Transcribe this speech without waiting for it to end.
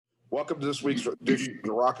Welcome to this week's edition of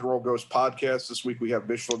the Rock and Roll Ghost podcast. This week we have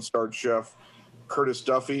Michelin-starred chef Curtis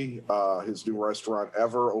Duffy. His new restaurant,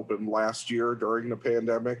 Ever, opened last year during the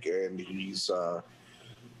pandemic, and he's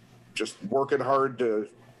just working hard to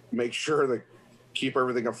make sure to keep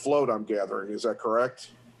everything afloat, I'm gathering. Is that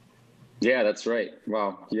correct? Yeah, that's right.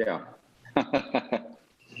 Well, yeah.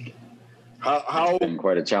 How it's been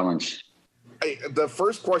quite a challenge. The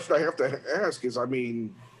first question I have to ask is,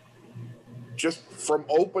 just from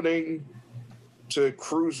opening to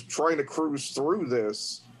trying to cruise through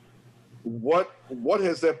this, what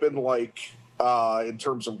has that been like in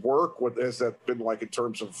terms of work? What has that been like in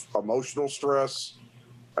terms of emotional stress?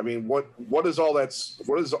 I mean, what is all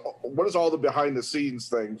the behind the scenes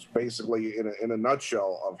things, basically, in a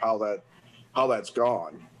nutshell, of how that's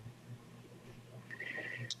gone?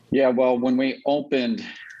 Yeah, well, when we opened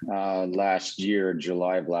last year,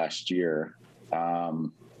 July of last year,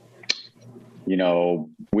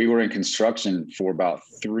 we were in construction for about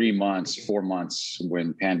 4 months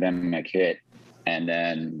when pandemic hit. And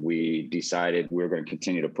then we decided we were going to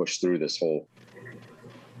continue to push through this whole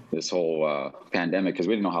pandemic, because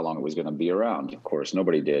we didn't know how long it was going to be around. Of course,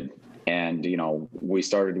 nobody did. And, we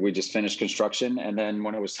just finished construction. And then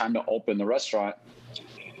when it was time to open the restaurant,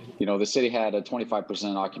 the city had a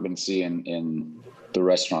 25% occupancy in the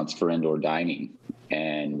restaurants for indoor dining.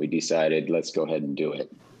 And we decided, let's go ahead and do it.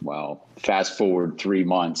 Well, fast forward 3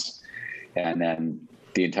 months, and then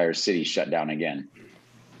the entire city shut down again.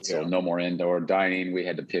 So no more indoor dining. We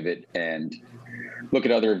had to pivot and look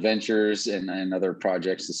at other ventures and other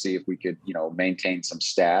projects to see if we could, maintain some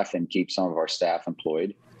staff and keep some of our staff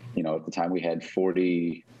employed. At the time we had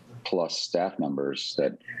 40 plus staff members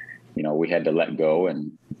that, we had to let go.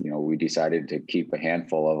 And, we decided to keep a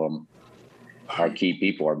handful of them, our key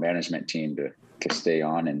people, our management team, to stay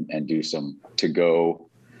on and do some to-go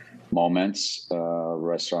moments. All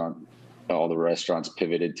the restaurants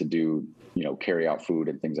pivoted to do, carry out food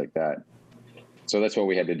and things like that. So that's what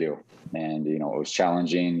we had to do. And, it was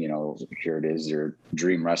challenging. Here it is, your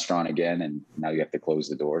dream restaurant again. And now you have to close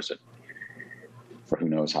the doors for who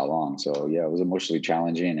knows how long. So, yeah, it was emotionally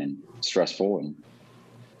challenging and stressful.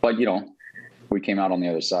 But, we came out on the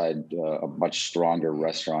other side, a much stronger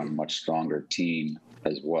restaurant, much stronger team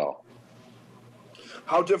as well.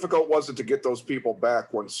 How difficult was it to get those people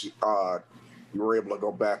back once you were able to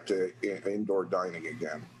go back to indoor dining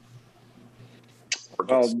again?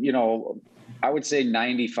 Well, I would say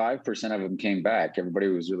 95% of them came back. Everybody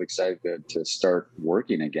was really excited to start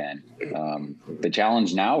working again. The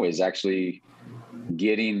challenge now is actually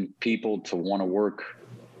getting people to want to work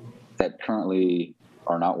that currently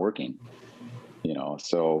are not working.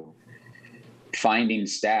 So finding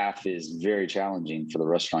staff is very challenging for the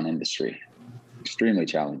restaurant industry. Extremely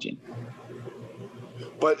challenging.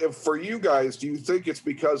 But for you guys, do you think it's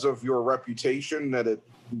because of your reputation that it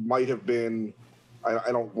might have been,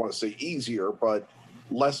 I don't want to say easier, but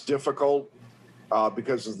less difficult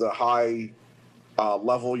because of the high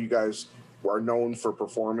level you guys are known for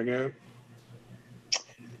performing at?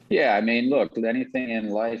 Yeah, look, anything in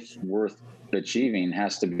life worth achieving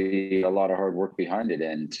has to be a lot of hard work behind it.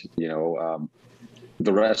 And,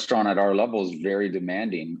 the restaurant at our level is very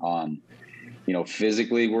demanding on,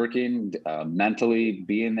 physically working, mentally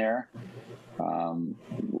being there.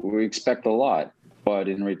 We expect a lot, but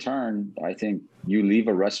in return, I think you leave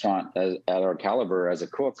a restaurant at our caliber as a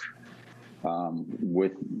cook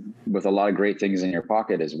with a lot of great things in your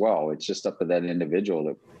pocket as well. It's just up to that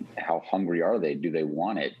individual. How hungry are they? Do they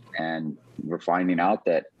want it? And we're finding out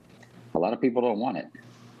that a lot of people don't want it.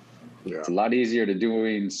 Yeah. It's a lot easier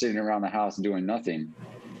sitting around the house doing nothing,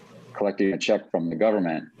 collecting a check from the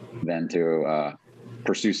government, than to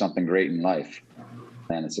pursue something great in life.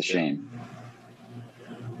 And it's a shame.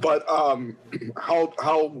 But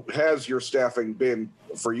how has your staffing been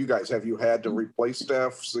for you guys? Have you had to replace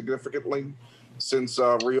staff significantly since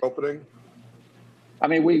reopening?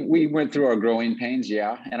 We went through our growing pains,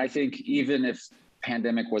 yeah. And I think even if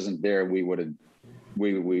pandemic wasn't there, we would have.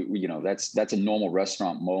 That's a normal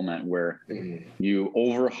restaurant moment where you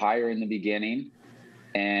overhire in the beginning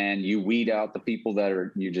and you weed out the people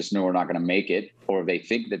that you just know are not going to make it, or they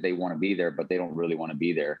think that they want to be there, but they don't really want to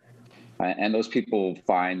be there. And those people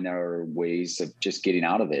find their ways of just getting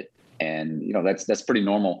out of it. And, that's pretty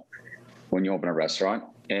normal when you open a restaurant.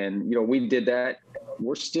 And, we did that.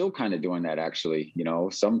 We're still kind of doing that, actually.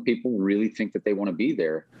 Some people really think that they want to be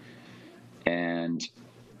there and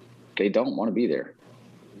they don't want to be there.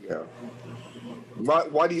 Yeah.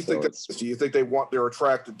 Why do you think that? Do you think they're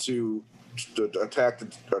attracted to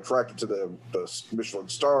the Michelin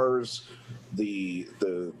stars? Why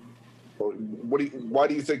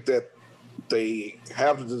do you think that they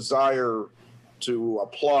have the desire to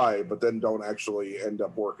apply, but then don't actually end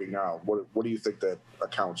up working out? What do you think that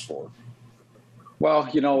accounts for? Well,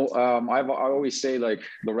 I always say like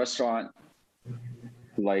the restaurant,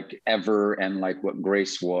 like Ever and like what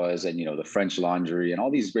Grace was, and the French Laundry and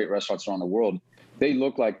all these great restaurants around the world, they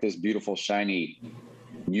look like this beautiful shiny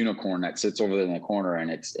unicorn that sits over there in the corner,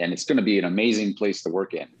 and it's going to be an amazing place to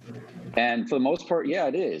work in. And for the most part, yeah,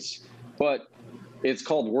 it is. But it's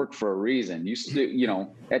called work for a reason.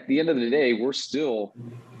 At the end of the day, we still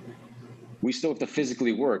have to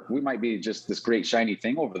physically work. We might be just this great shiny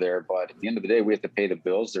thing over there, but at the end of the day, we have to pay the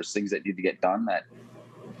bills. There's things that need to get done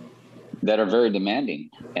that are very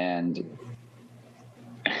demanding. And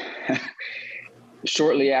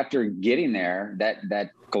shortly after getting there,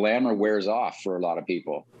 that glamour wears off for a lot of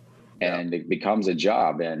people, and it becomes a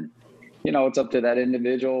job. And it's up to that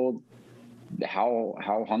individual. How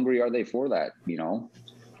hungry are they for that?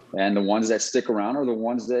 And the ones that stick around are the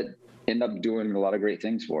ones that end up doing a lot of great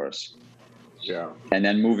things for us. Yeah. And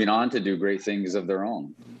then moving on to do great things of their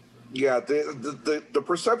own. Yeah, the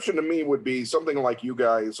perception to me would be something like you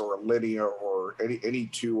guys or Alinea or any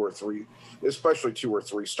 2 or 3, especially 2 or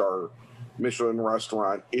 3 star Michelin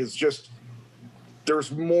restaurant, is just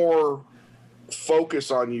there's more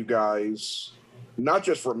focus on you guys, not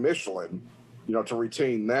just for Michelin, to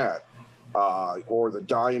retain that, or the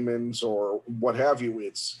diamonds or what have you.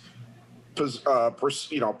 It's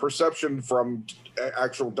perception from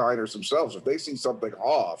actual diners themselves. If they see something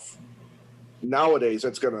off, nowadays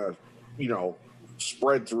it's going to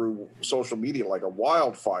spread through social media like a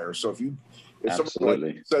wildfire. So if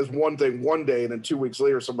somebody says one thing one day and then 2 weeks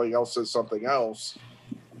later somebody else says something else,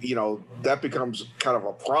 that becomes kind of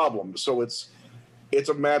a problem. So it's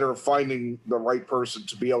a matter of finding the right person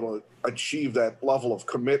to be able to achieve that level of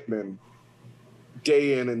commitment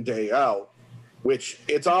day in and day out, which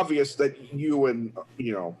it's obvious that you and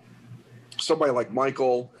somebody like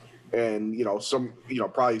Michael and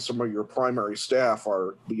probably some of your primary staff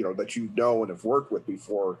are that and have worked with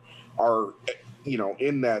before are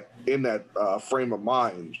in that frame of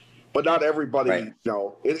mind. But not everybody. Right.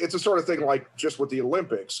 It's a sort of thing like just with the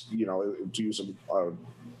Olympics. To use a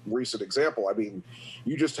recent example, I mean,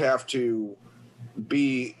 you just have to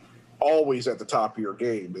be always at the top of your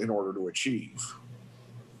game in order to achieve.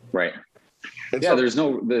 Right. And there's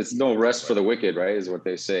no rest for the wicked, right? Is what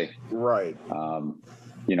they say. Right.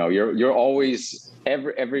 You're always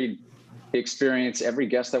every experience, every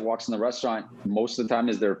guest that walks in the restaurant, most of the time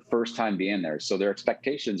is their first time being there. So their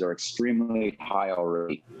expectations are extremely high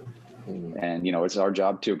already. And, it's our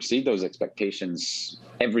job to exceed those expectations.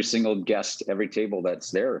 Every single guest, every table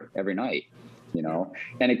that's there every night,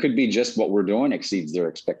 and it could be just what we're doing exceeds their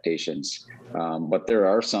expectations. But there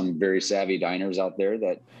are some very savvy diners out there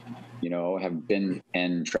that, have been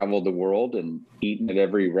and traveled the world and eaten at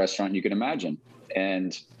every restaurant you can imagine.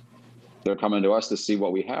 And they're coming to us to see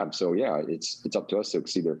what we have. So yeah, it's up to us to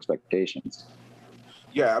exceed their expectations.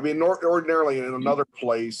 Yeah. I mean, ordinarily in another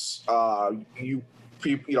place,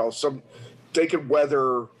 they could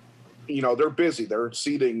weather, they're busy. They're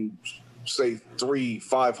seating, say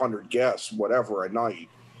 300-500 guests, whatever, a night.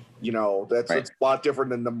 That's a lot different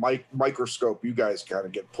than the microscope you guys kind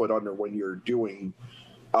of get put under when you're doing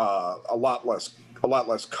a lot less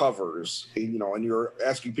covers, and you're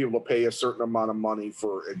asking people to pay a certain amount of money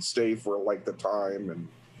and stay for like the time, and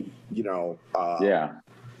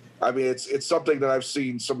I mean, it's something that I've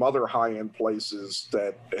seen some other high-end places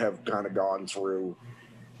that have kind of gone through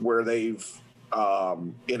where they've,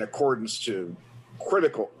 in accordance to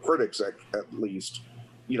critics at least,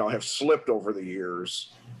 have slipped over the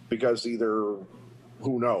years because either,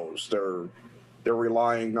 who knows, they're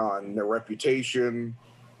relying on their reputation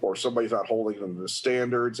or somebody's not holding them to the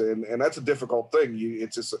standards, and that's a difficult thing. Do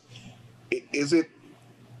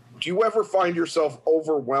you ever find yourself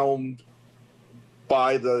overwhelmed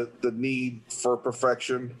by the need for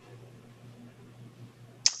perfection?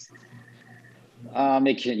 I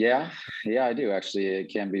do actually.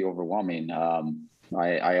 It can be overwhelming.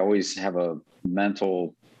 I always have a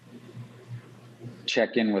mental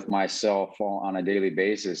check-in with myself on a daily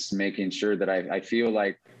basis, making sure that I feel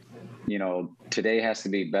like, today has to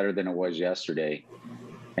be better than it was yesterday.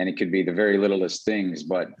 And it could be the very littlest things,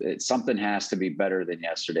 but something has to be better than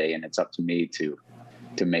yesterday. And it's up to me to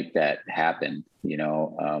make that happen.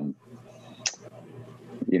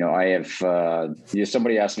 I have,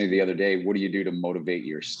 somebody asked me the other day, what do you do to motivate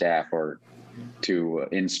your staff or to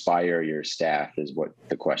inspire your staff is what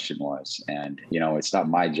the question was. And, it's not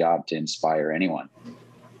my job to inspire anyone.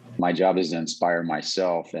 My job is to inspire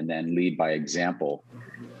myself and then lead by example.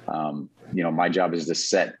 My job is to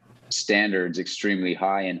set standards extremely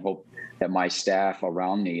high and hope that my staff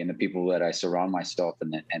around me and the people that I surround myself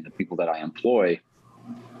and the people that I employ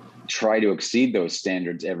try to exceed those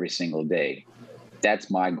standards every single day.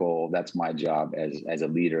 That's my goal. That's my job as a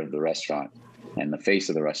leader of the restaurant and the face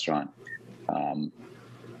of the restaurant.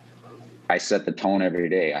 I set the tone every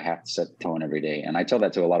day. I have to set the tone every day. And I tell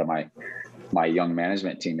that to a lot of my young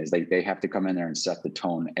management team is they have to come in there and set the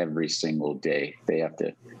tone every single day. They have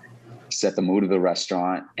to set the mood of the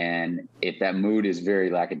restaurant. And if that mood is very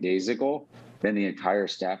lackadaisical, then the entire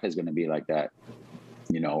staff is going to be like that.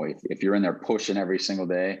 You know, if you're in there pushing every single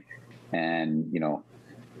day and, you know,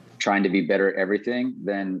 trying to be better at everything,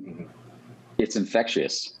 then it's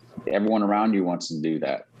infectious. Everyone around you wants to do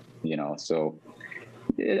that, you know. So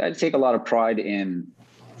I take a lot of pride in,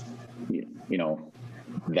 you know,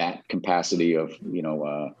 that capacity of, you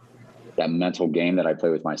know, that mental game that I play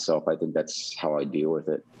with myself. I think that's how I deal with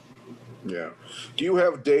it. Yeah. Do you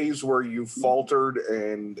have days where you faltered,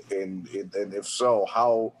 and if so,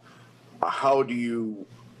 how do you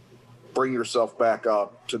bring yourself back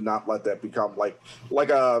up to not let that become like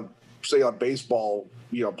a, say, a baseball,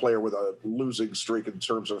 you know, player with a losing streak in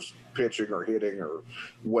terms of pitching or hitting or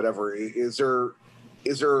whatever? Is there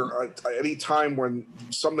any time when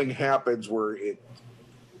something happens where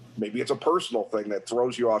maybe it's a personal thing that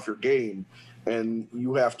throws you off your game and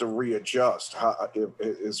you have to readjust?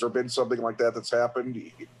 Has there been something like that that's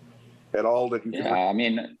happened at all that you Yeah, I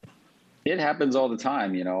mean, it happens all the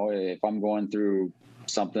time. You know, if I'm going through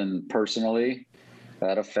something personally,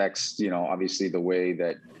 that affects, you know, obviously the way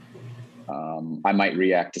that I might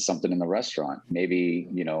react to something in the restaurant. Maybe,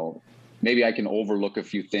 you know, maybe I can overlook a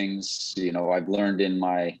few things. You know, I've learned in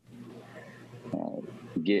my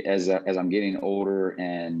as I'm getting older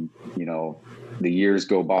and, you know, the years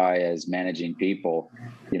go by as managing people,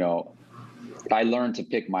 you know, I learned to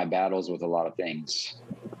pick my battles with a lot of things,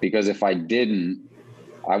 because if I didn't,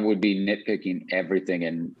 I would be nitpicking everything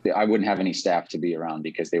and I wouldn't have any staff to be around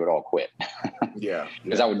because they would all quit. Yeah.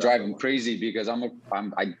 Because I would drive them crazy, because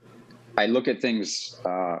I look at things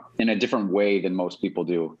in a different way than most people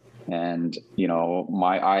do. And, you know,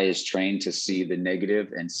 my eye is trained to see the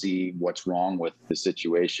negative and see what's wrong with the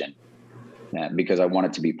situation, because I want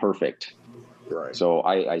it to be perfect. Right. So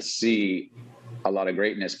I see a lot of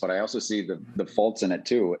greatness, but I also see the faults in it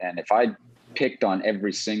too. And if I picked on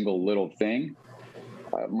every single little thing,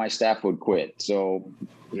 my staff would quit. So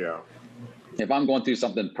yeah, if I'm going through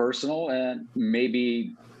something personal, and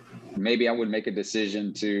maybe I would make a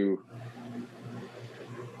decision to,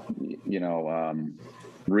 you know,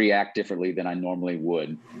 react differently than I normally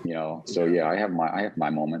would, you know. So yeah, I have my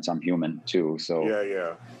moments. I'm human too. So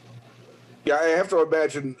yeah. I have to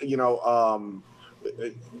imagine, you know,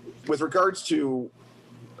 with regards to,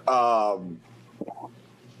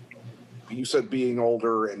 you said being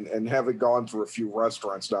older and having gone through a few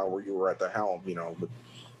restaurants now where you were at the helm, you know, with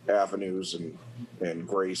Avenues and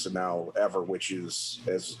Grace and now Ever, which is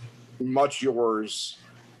as much yours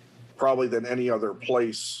probably than any other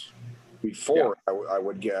place before, yeah. I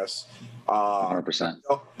would guess. 100%.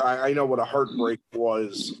 I know what a heartbreak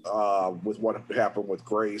was with what happened with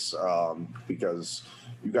Grace, because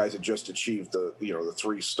you guys had just achieved the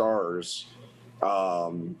 3 stars,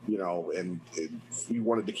 you know, and you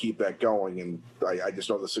wanted to keep that going, and I just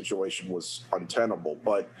know the situation was untenable.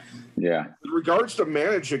 But yeah, in regards to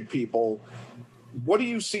managing people, what do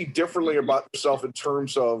you see differently about yourself in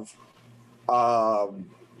terms of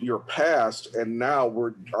your past and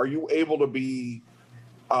now? Are you able to be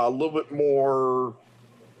a little bit more,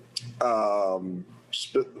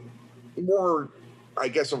 more, I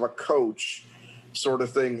guess, of a coach sort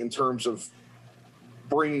of thing in terms of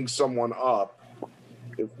bringing someone up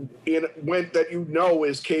that you know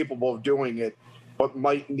is capable of doing it, but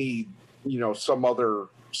might need, you know, some other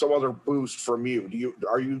boost from you?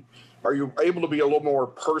 Are you able to be a little more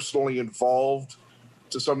personally involved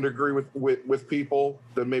to some degree with people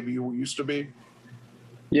than maybe you used to be?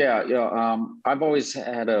 Yeah. I've always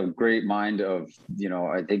had a great mind of, you know,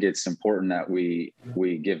 I think it's important that we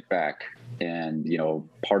give back. And, you know,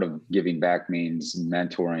 part of giving back means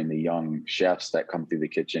mentoring the young chefs that come through the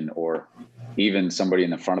kitchen, or even somebody in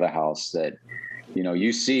the front of the house that, you know,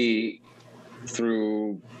 you see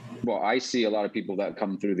I see a lot of people that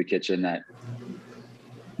come through the kitchen that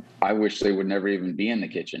I wish they would never even be in the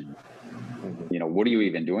kitchen. You know, what are you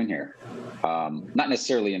even doing here? Not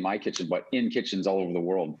necessarily in my kitchen, but in kitchens all over the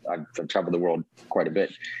world. I've traveled the world quite a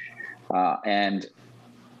bit. And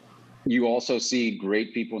you also see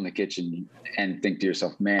great people in the kitchen and think to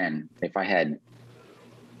yourself, man, if I had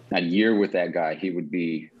a year with that guy,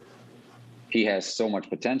 he has so much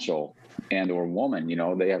potential. and or woman, you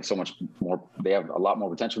know, they have so much more, they have a lot more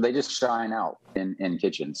potential. They just shine out in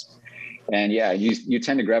kitchens. And yeah, you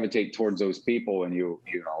tend to gravitate towards those people, and you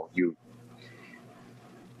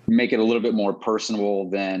make it a little bit more personable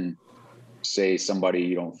than, say, somebody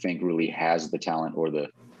you don't think really has the talent or the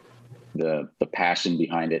passion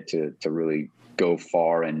behind it to really go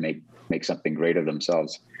far and make something great of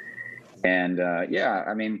themselves. And yeah,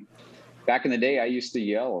 I mean, back in the day, I used to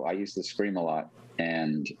yell, I used to scream a lot,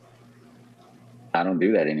 and I don't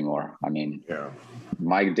do that anymore. I mean, Yeah.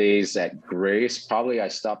 my days at Grace, probably I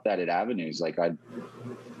stopped that at Avenues. Like I'd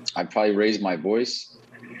probably raise my voice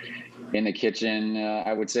in the kitchen.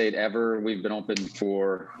 I would say at Ever, we've been open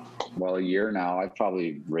for, well, a year now. I've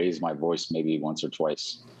probably raised my voice maybe once or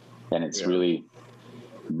twice. And it's really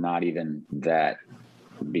not even that,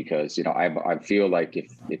 because, you know, I feel like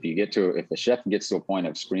if the chef gets to a point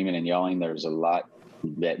of screaming and yelling, there's a lot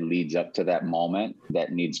that leads up to that moment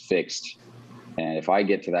that needs fixed. And if I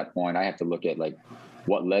get to that point, I have to look at like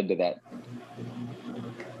what led to that,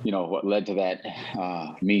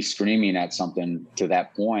 me screaming at something to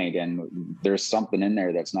that point. And there's something in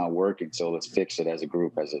there that's not working. So let's fix it as a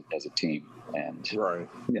group, as a team. And, Right.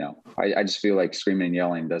 you know, I just feel like screaming and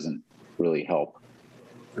yelling doesn't really help.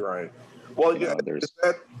 Right. Well, You know,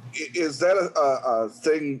 is that a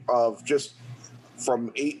thing of just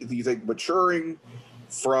do you think maturing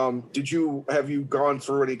from, have you gone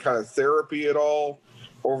through any kind of therapy at all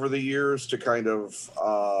over the years to kind of,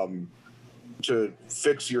 to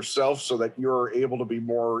fix yourself so that you're able to be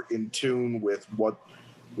more in tune with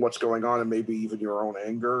what's going on and maybe even your own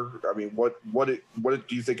anger? I mean, what do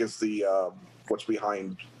you think is the, what's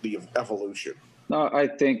behind the evolution? No, I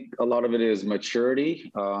think a lot of it is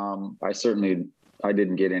maturity. I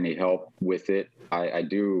didn't get any help with it. I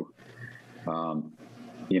do,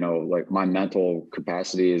 you know, like my mental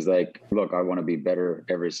capacity is like, look, I want to be better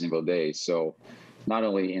every single day. So not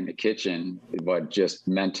only in the kitchen, but just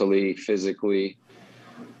mentally, physically,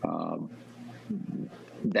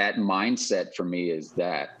 that mindset for me is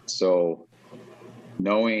that. So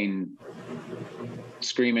knowing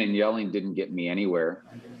screaming and yelling didn't get me anywhere.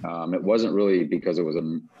 It wasn't really because it was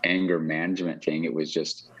an anger management thing. It was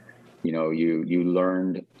just, you know,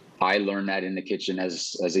 I learned that in the kitchen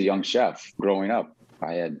as a young chef growing up.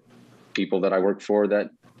 I had people that I worked for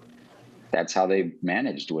that's how they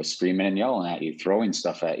managed, was screaming and yelling at you, throwing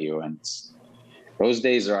stuff at you. And those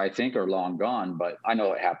days I think are long gone, but I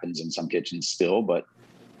know it happens in some kitchens still. But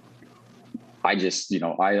I just, you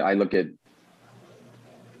know, I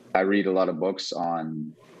read a lot of books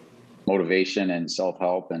on motivation and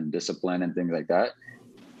self-help and discipline and things like that.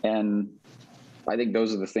 And I think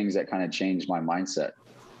those are the things that kind of changed my mindset.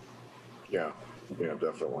 Yeah,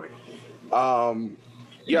 definitely.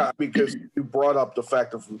 Yeah, because you brought up the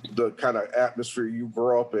fact of the kind of atmosphere you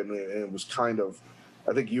grew up in, and it was kind of,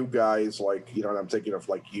 I think you guys, like, you know, and I'm thinking of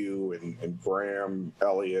like you and Graham,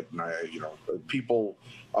 Elliot, and people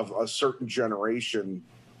of a certain generation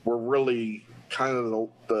were really kind of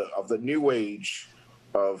the new age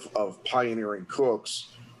of pioneering cooks,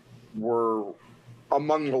 were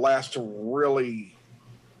among the last to really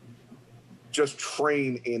just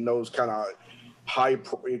train in those kind of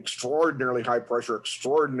extraordinarily high pressure,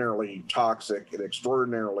 extraordinarily toxic, and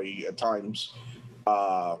extraordinarily at times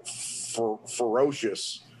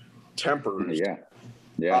ferocious tempers.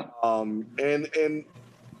 Yeah. And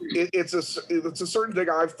it's a certain thing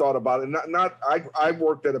I've thought about, and I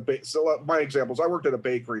worked at my examples. I worked at a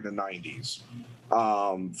bakery in the 90s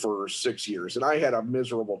for 6 years, and I had a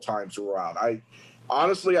miserable time throughout.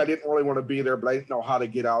 Honestly, I didn't really want to be there, but I didn't know how to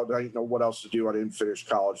get out. I didn't know what else to do. I didn't finish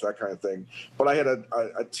college, that kind of thing. But I had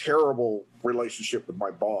a terrible relationship with my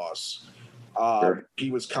boss. Sure. He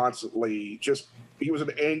was constantly he was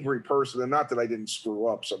an angry person. And not that I didn't screw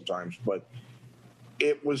up sometimes, but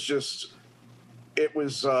it was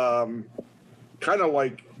kind of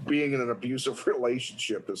like being in an abusive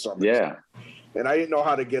relationship to some extent. And I didn't know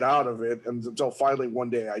how to get out of it until finally one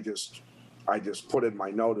day I just put in my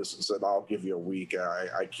notice and said, I'll give you a week.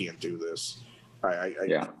 I can't do this. I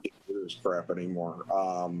can't do this crap anymore.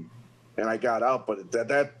 And I got out, but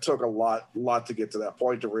that took a lot to get to that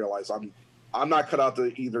point, to realize I'm not cut out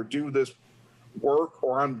to either do this work,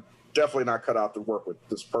 or I'm definitely not cut out to work with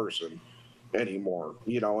this person anymore,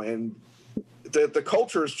 you know. And the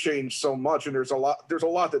culture has changed so much, and there's a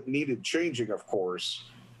lot that needed changing, of course.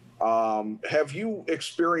 Have you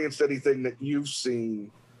experienced anything that you've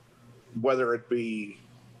seen, whether it be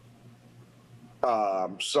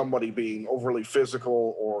somebody being overly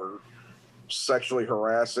physical or sexually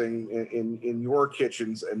harassing in your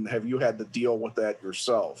kitchens, and have you had to deal with that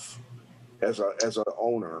yourself as an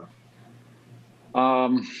owner?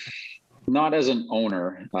 not as an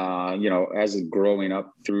owner, as growing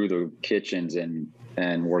up through the kitchens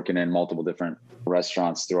and working in multiple different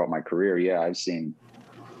restaurants throughout my career. Yeah, I've seen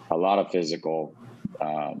a lot of physicality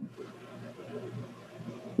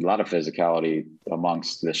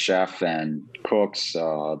amongst the chef and cooks,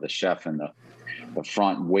 the chef and the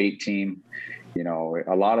front wait team.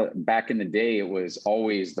 A lot of back in the day, it was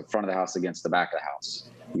always the front of the house against the back of the house.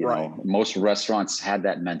 Most restaurants had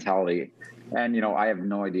that mentality, and I have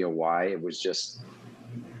no idea why. It was just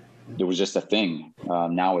a thing.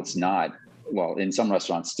 Now it's not. Well, in some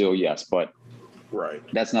restaurants still, yes, but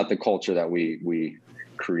that's not the culture that we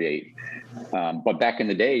create. But back in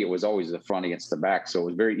the day, it was always the front against the back. So it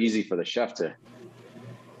was very easy for the chef to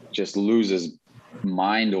just lose his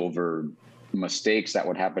mind over mistakes that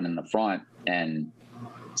would happen in the front, and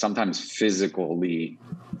sometimes physically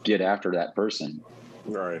get after that person.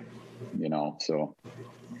 Right. So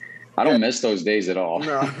I don't miss those days at all.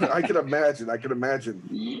 No, I can imagine.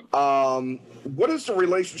 What is the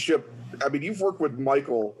relationship? I mean, you've worked with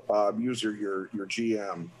Michael Muser, your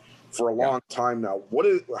GM, for a long time now.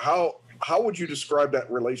 How would you describe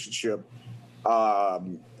that relationship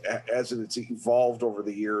as it's evolved over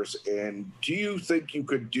the years? And do you think you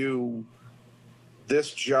could do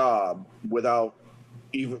this job without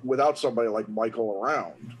somebody like Michael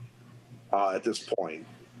around at this point?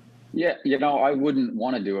 Yeah, I wouldn't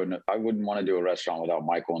want to do a restaurant without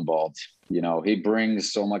Michael involved. He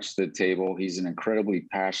brings so much to the table. He's an incredibly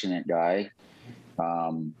passionate guy.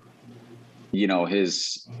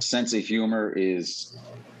 His sense of humor is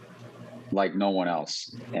like no one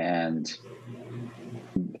else. And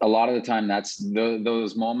a lot of the time that's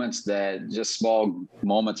those moments, that just small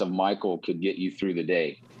moments of Michael could get you through the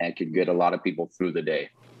day and could get a lot of people through the day.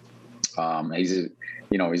 He's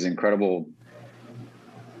an incredible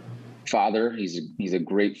father. He's a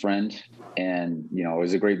great friend, and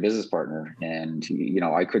he's a great business partner. And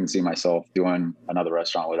I couldn't see myself doing another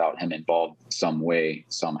restaurant without him involved some way,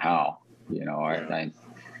 somehow.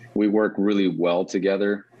 We work really well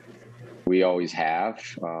together. We always have.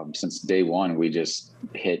 Since day one, we just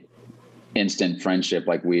hit instant friendship,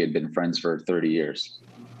 like we had been friends for 30 years.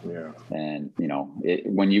 Yeah. And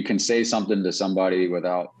when you can say something to somebody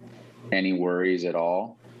without any worries at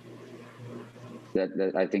all,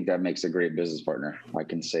 that I think that makes a great business partner. I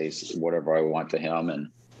can say whatever I want to him and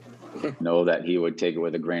know that he would take it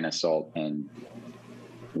with a grain of salt, and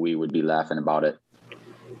we would be laughing about it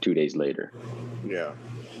 2 days later. Yeah.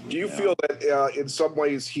 Do you feel that in some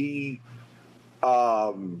ways he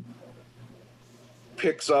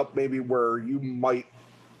picks up maybe where you might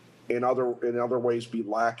in other ways be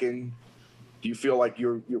lacking? Do you feel like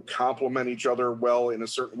you complement each other well in a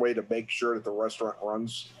certain way to make sure that the restaurant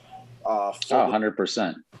runs?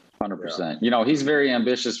 100%. 100%. He's very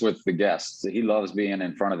ambitious with the guests. He loves being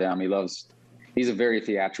in front of them. He's a very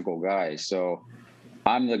theatrical guy. So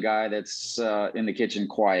I'm the guy that's in the kitchen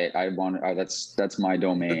quiet. That's my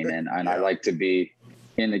domain. And I like to be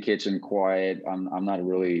in the kitchen quiet. I'm not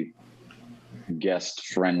really guest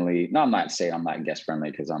friendly. No, I'm not saying I'm not guest friendly,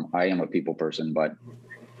 because I am a people person, but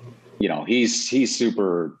he's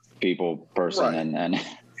super people person. Right. And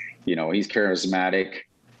he's charismatic.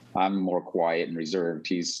 I'm more quiet and reserved.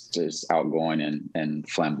 He's just outgoing and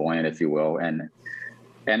flamboyant, if you will. And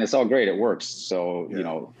it's all great. It works. So,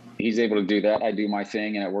 he's able to do that. I do my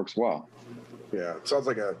thing, and it works well. Yeah. It sounds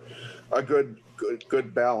like a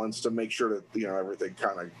good balance to make sure that, everything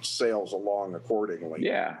kind of sails along accordingly.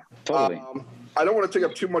 Yeah, totally. I don't want to take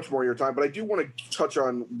up too much more of your time, but I do want to touch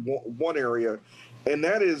on one area, and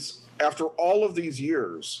that is, after all of these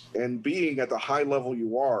years and being at the high level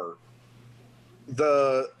you are,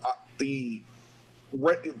 the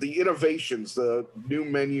innovations, the new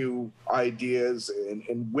menu ideas,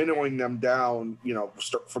 and winnowing them down,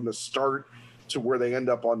 from the start to where they end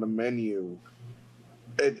up on the menu.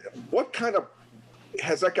 And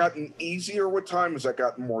has that gotten easier with time? Has that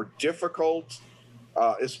gotten more difficult,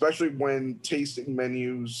 especially when tasting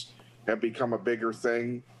menus have become a bigger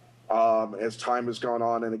thing as time has gone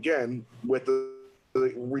on? And again, with the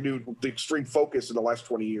extreme focus in the last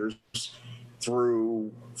 20 years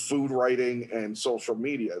through food writing and social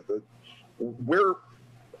media,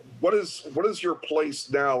 what is your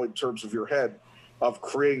place now in terms of your head of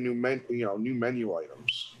creating new menu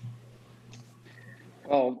items?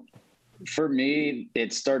 Well, for me,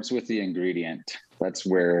 it starts with the ingredient. That's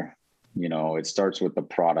where, it starts with the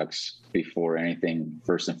products before anything,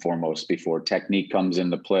 first and foremost, before technique comes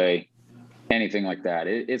into play, anything like that.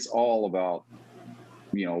 It's all about,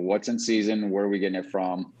 what's in season, where are we getting it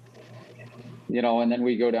from? And then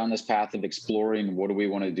we go down this path of exploring what do we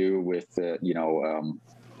want to do with,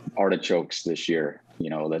 artichokes this year.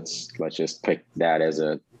 let's just pick that as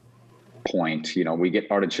a point. We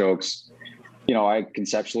get artichokes, I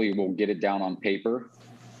conceptually will get it down on paper.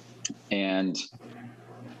 And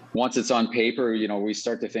once it's on paper, we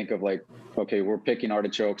start to think of like, okay, we're picking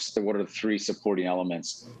artichokes. What are the three supporting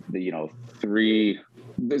elements?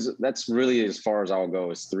 That's really as far as I'll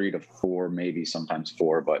go, is 3 to 4, maybe sometimes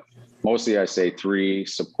 4, but mostly I say 3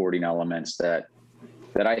 supporting elements that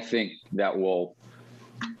I think that will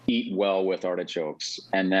eat well with artichokes.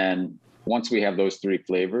 And then once we have those 3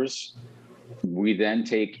 flavors, we then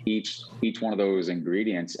take each one of those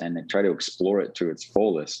ingredients and try to explore it to its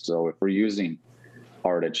fullest. So if we're using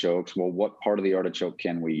artichokes, well, what part of the artichoke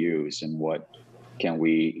can we use, and what can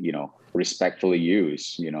we, respectfully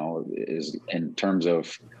use, is in terms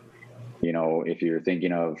of, if you're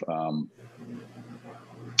thinking of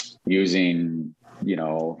using,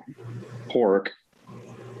 pork,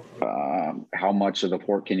 how much of the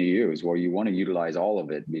pork can you use? Well, you want to utilize all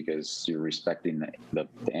of it, because you're respecting the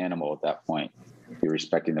animal at that point. You're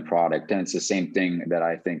respecting the product. And it's the same thing that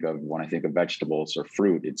I think of when I think of vegetables or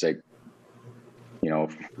fruit. It's like,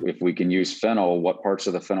 if we can use fennel, what parts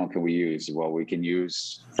of the fennel can we use? Well, we can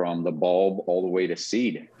use from the bulb all the way to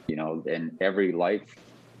seed, and every life,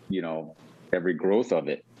 every growth of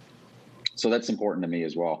it. So that's important to me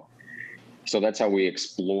as well. So that's how we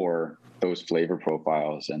explore those flavor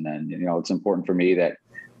profiles. And then, it's important for me that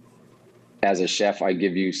as a chef, I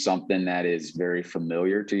give you something that is very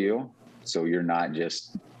familiar to you. So you're not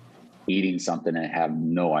just eating something and have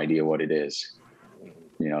no idea what it is.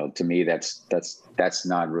 To me, that's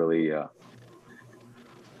not really,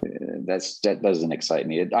 that doesn't excite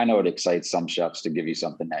me. I know it excites some chefs to give you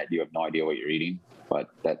something that you have no idea what you're eating, but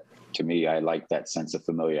that, to me, I like that sense of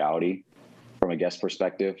familiarity from a guest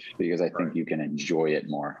perspective, because I think you can enjoy it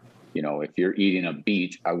more. If you're eating a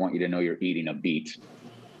beet, I want you to know you're eating a beet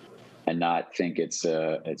and not think it's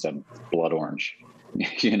a blood orange,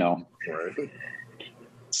 Right.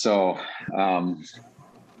 So,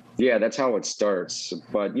 yeah, that's how it starts.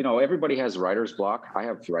 But, everybody has writer's block. I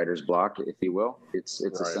have writer's block, if you will. It's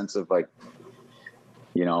a sense of like,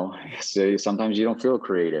 say sometimes you don't feel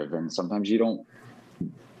creative, and sometimes you don't,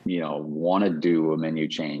 want to do a menu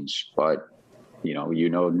change, but,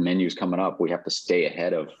 the menu's coming up. We have to stay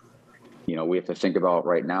ahead of, we have to think about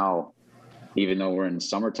right now, even though we're in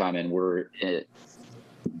summertime and we're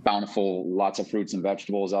bountiful, lots of fruits and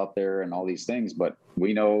vegetables out there and all these things, but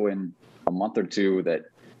we know in a month or two that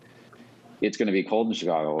it's going to be cold in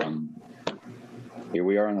Chicago, and here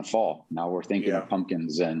we are in the fall. Now we're thinking of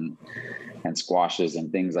pumpkins and squashes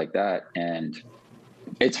and things like that. And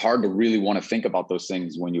it's hard to really want to think about those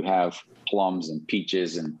things when you have plums and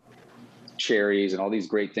peaches and cherries and all these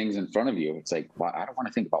great things in front of you. It's like, well, I don't want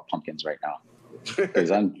to think about pumpkins right now, because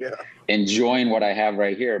I'm enjoying what I have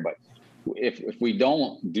right here. But if we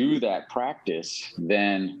don't do that practice,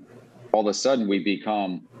 then all of a sudden it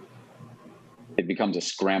becomes a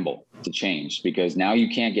scramble to change, because now you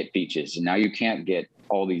can't get peaches, and now you can't get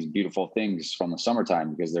all these beautiful things from the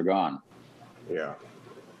summertime because they're gone. Yeah.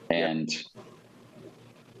 And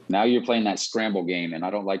now you're playing that scramble game, and I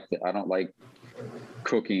don't like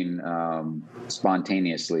cooking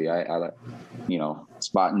spontaneously. I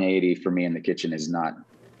spontaneity for me in the kitchen is not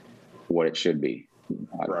what it should be.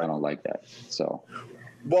 I don't like that. So,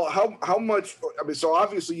 well, how much? I mean, so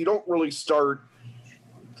obviously you don't really start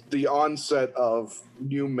the onset of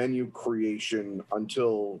new menu creation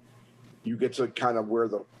until you get to kind of where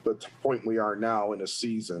the point we are now in a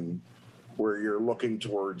season, where you're looking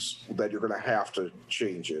towards that you're going to have to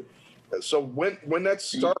change it. So when that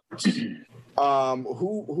starts,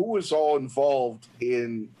 who is all involved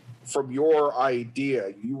in, from your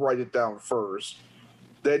idea, you write it down first,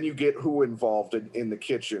 then you get who involved in the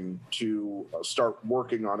kitchen to start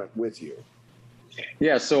working on it with you?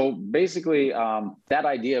 Yeah, so basically that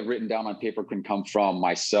idea written down on paper can come from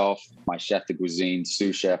myself, my chef de cuisine,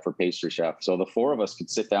 sous chef, or pastry chef. So the 4 of us could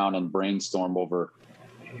sit down and brainstorm over,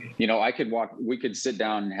 we could sit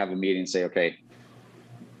down and have a meeting and say, okay,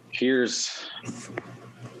 here's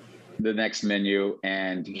the next menu,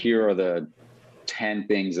 and here are the 10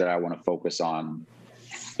 things that I want to focus on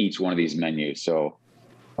each one of these menus. So,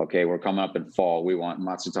 okay, we're coming up in fall. We want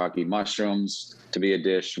matsutake mushrooms to be a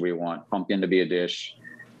dish. We want pumpkin to be a dish.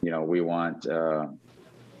 We want, the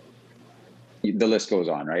list goes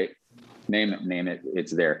on, right? Name it,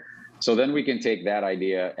 it's there. So then we can take that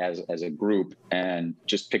idea as a group and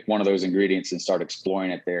just pick one of those ingredients and start exploring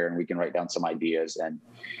it there. And we can write down some ideas. And,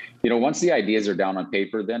 once the ideas are down on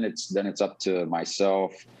paper, then it's up to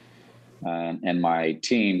myself and my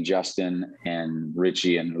team, Justin and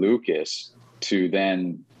Richie and Lucas, to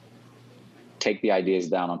then take the ideas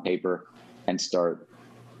down on paper and start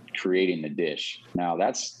creating the dish. Now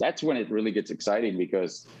that's when it really gets exciting,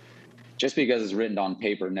 because just because it's written on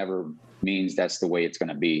paper never means that's the way it's going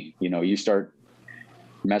to be. You know, you start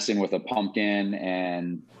messing with a pumpkin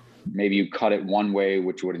and maybe you cut it one way,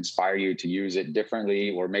 which would inspire you to use it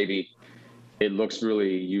differently, or maybe it looks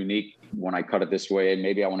really unique when I cut it this way, and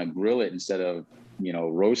maybe I want to grill it instead of, you know,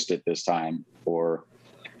 roast it this time. Or,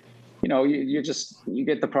 you know, you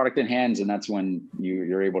get the product in hands, and that's when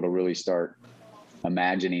you're able to really start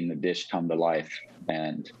imagining the dish come to life.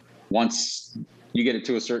 And once you get it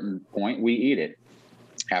to a certain point, we eat it.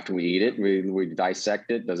 After we eat it, we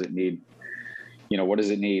dissect it. Does it need, you know, what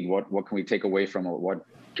does it need? What can we take away from it?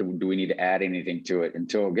 Do we need to add anything to it?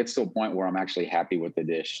 Until it gets to a point where I'm actually happy with the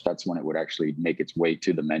dish, that's when it would actually make its way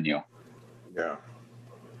to the menu. Yeah.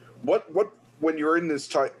 What when you're in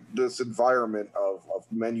this environment of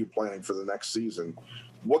menu planning for the next season,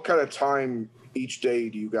 what kind of time each day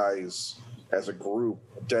do you guys as a group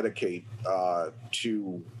dedicate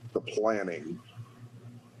to the planning?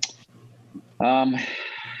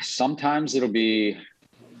 Sometimes it'll be,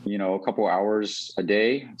 you know, a couple hours a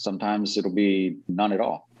day. Sometimes it'll be none at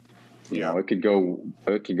all. You know, it could go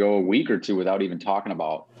a week or two without even talking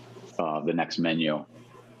about the next menu.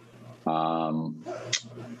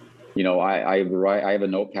 You know, I have a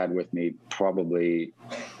notepad with me probably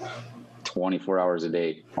 24 hours a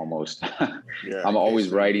day almost. Yeah, I'm always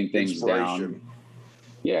writing things down.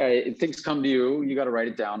 Yeah, things come to you. You got to write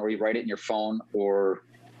it down, or you write it in your phone. Or,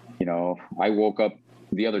 you know, I woke up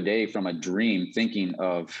the other day from a dream thinking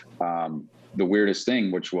of the weirdest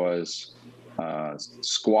thing, which was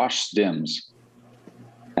squash stems.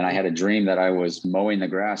 And I had a dream that I was mowing the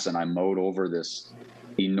grass and I mowed over this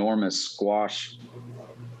enormous squash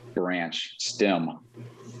branch stem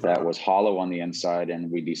that was hollow on the inside.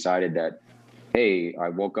 And we decided that, hey, I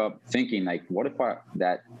woke up thinking, like, what if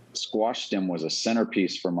that squash stem was a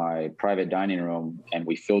centerpiece for my private dining room, and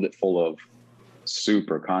we filled it full of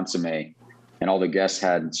soup or consomme, and all the guests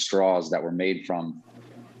had straws that were made from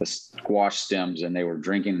the squash stems, and they were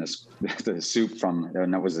drinking the soup from,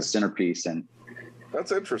 and that was the centerpiece. And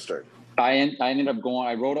that's interesting. I ended up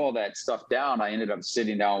I wrote all that stuff down. I ended up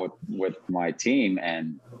sitting down with my team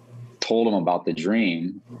and told them about the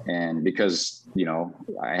dream. And because, you know,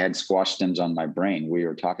 I had squash stems on my brain, we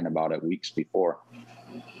were talking about it weeks before.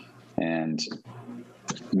 And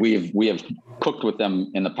we have cooked with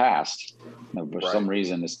them in the past. For some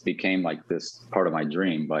reason, this became like this part of my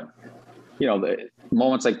dream. But, you know, the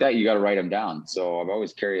moments like that, you got to write them down. So I've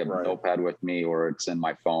always carried a notepad with me, or it's in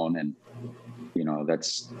my phone. And, you know,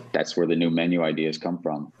 that's where the new menu ideas come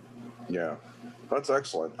from. Yeah, that's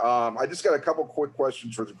excellent. I just got a couple quick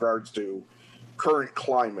questions with regards to current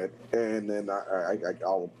climate, and then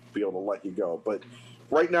I'll be able to let you go. But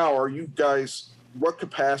right now, are you guys, what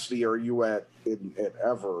capacity are you at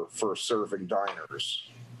Ever for serving diners?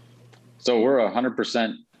 So we're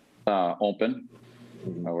 100% open.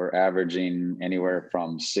 We're averaging anywhere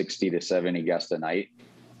from 60 to 70 guests a night.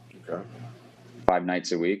 Okay. 5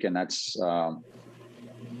 nights a week, and that's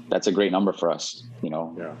a great number for us. You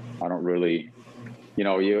know, I don't really, you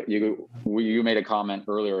know, you made a comment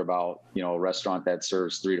earlier about, you know, a restaurant that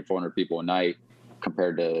serves 300 to 400 people a night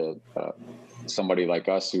compared to somebody like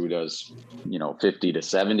us who does, you know, 50 to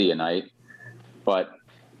 70 a night. But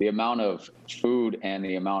the amount of food and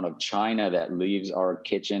the amount of china that leaves our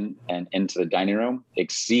kitchen and into the dining room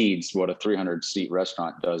exceeds what a 300-seat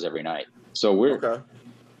restaurant does every night. So we're,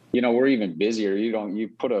 you know, we're even busier. You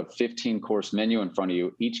put a 15-course menu in front of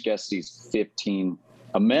you. Each guest sees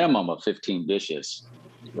a minimum of 15 dishes,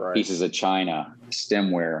 pieces of china,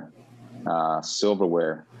 stemware,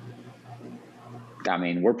 silverware. I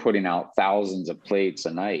mean, we're putting out thousands of plates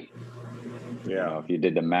a night. Yeah. You know, if you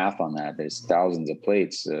did the math on that, there's thousands of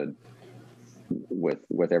plates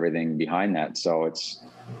with everything behind that. So it's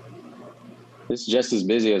just as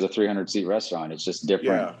busy as a 300-seat restaurant. It's just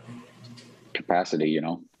different capacity, you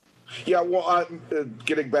know? Yeah, well,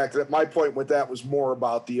 getting back to that, my point with that was more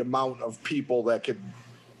about the amount of people that could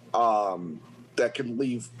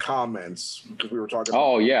leave comments, because we were talking about.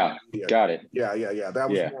 Oh, yeah. Got it. Yeah. That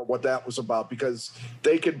was more what that was about, because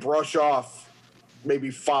they could brush off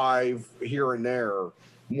maybe 5 here and there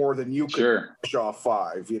more than you could brush off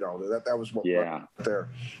 5. You know, that was what there.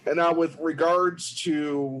 And now with regards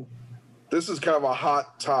to, this is kind of a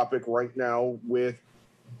hot topic right now with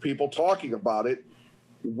people talking about it.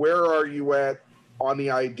 Where are you at on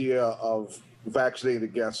the idea of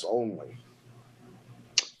vaccinated guests only?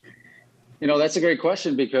 You know, that's a great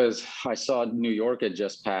question, because I saw New York had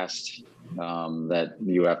just passed that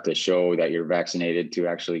you have to show that you're vaccinated to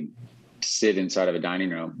actually sit inside of a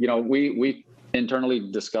dining room. You know, we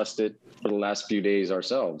internally discussed it for the last few days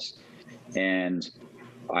ourselves. And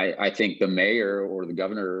I think the mayor or the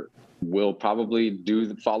governor will probably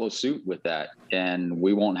follow suit with that. And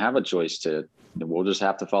we won't have a choice we'll just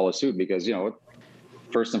have to follow suit because,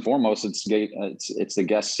 first and foremost, it's the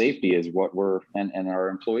guest safety is what and our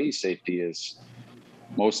employee safety is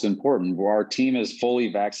most important. Our team is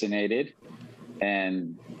fully vaccinated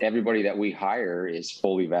and everybody that we hire is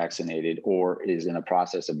fully vaccinated or is in a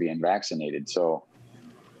process of being vaccinated. So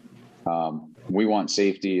we want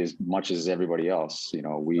safety as much as everybody else.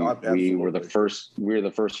 We were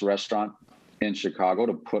the first restaurant in Chicago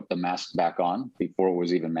to put the mask back on before it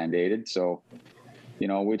was even mandated. So,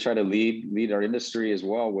 we try to lead our industry as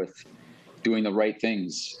well with doing the right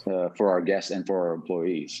things for our guests and for our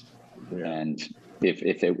employees. Yeah. And if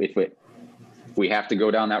we have to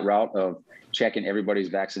go down that route of checking everybody's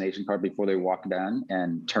vaccination card before they walk down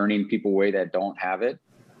and turning people away that don't have it,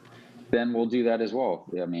 then we'll do that as well.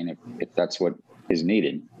 I mean, if that's what is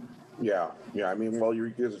needed. Yeah. I mean, well,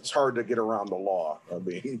 it's hard to get around the law.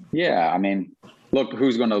 Yeah. I mean, look,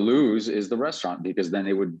 who's going to lose is the restaurant because then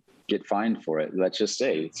they would get fined for it. Let's just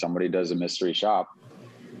say somebody does a mystery shop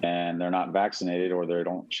and they're not vaccinated or they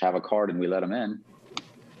don't have a card and we let them in.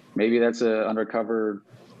 Maybe that's an undercover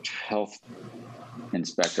health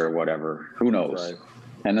inspector or whatever. Who knows? Right.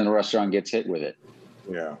 And then the restaurant gets hit with it.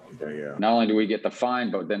 Yeah. Not only do we get the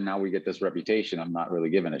fine, but then now we get this reputation of not really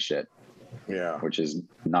giving a shit. Yeah. Which is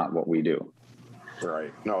not what we do.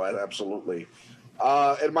 Right. No, absolutely.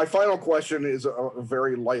 And my final question is a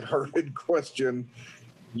very lighthearted question.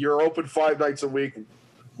 You're open 5 nights a week.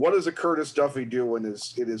 What does a Curtis Duffy do when it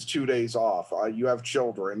is 2 days off? You have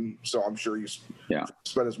children, so I'm sure you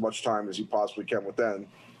spend as much time as you possibly can with them.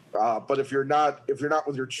 But if you're not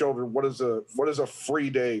with your children, what does a free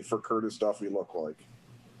day for Curtis Duffy look like?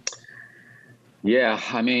 Yeah,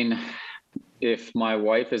 I mean, if my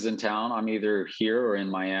wife is in town, I'm either here or in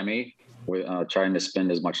Miami, trying to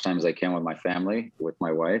spend as much time as I can with my family, with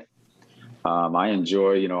my wife. I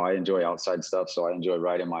enjoy outside stuff, so I enjoy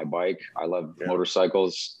riding my bike. I love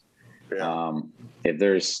motorcycles. Yeah. If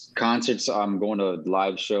there's concerts, I'm going to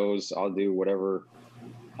live shows. I'll do whatever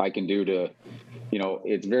I can do to,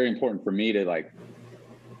 it's very important for me to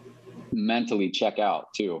mentally check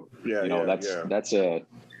out too. Yeah. That's a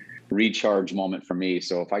recharge moment for me.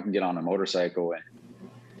 So if I can get on a motorcycle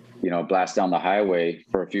and, blast down the highway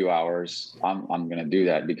for a few hours, I'm going to do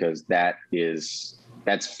that because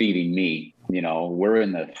that's feeding me. We're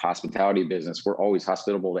in the hospitality business. We're always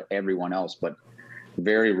hospitable to everyone else, but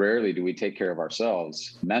very rarely do we take care of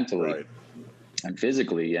ourselves mentally and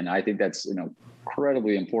physically. And I think that's an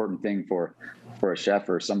incredibly important thing for a chef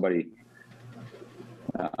or somebody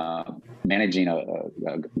managing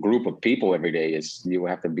a group of people every day is you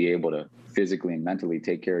have to be able to physically and mentally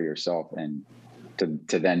take care of yourself and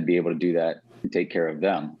to then be able to do that and take care of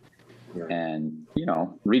them. Yeah. And,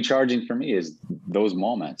 recharging for me is those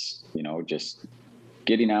moments, just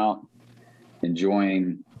getting out,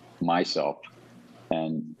 enjoying myself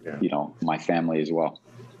and, my family as well.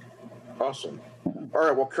 Awesome. All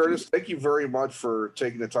right. Well, Curtis, thank you very much for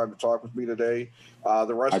taking the time to talk with me today.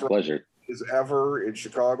 The restaurant My pleasure. Is Ever in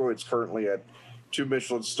Chicago. It's currently at 2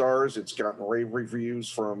 Michelin stars. It's gotten rave reviews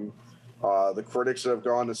from the critics that have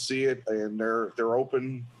gone to see it, and they're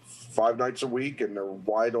open 5 nights a week, and they're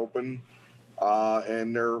wide open,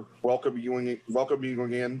 and they're welcoming you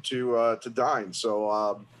in to dine.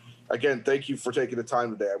 So again, thank you for taking the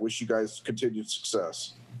time today. I wish you guys continued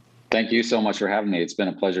success. Thank you so much for having me. It's been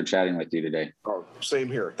a pleasure chatting with you today. Oh, same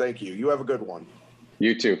here. Thank you. You have a good one.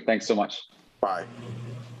 You too. Thanks so much. Bye.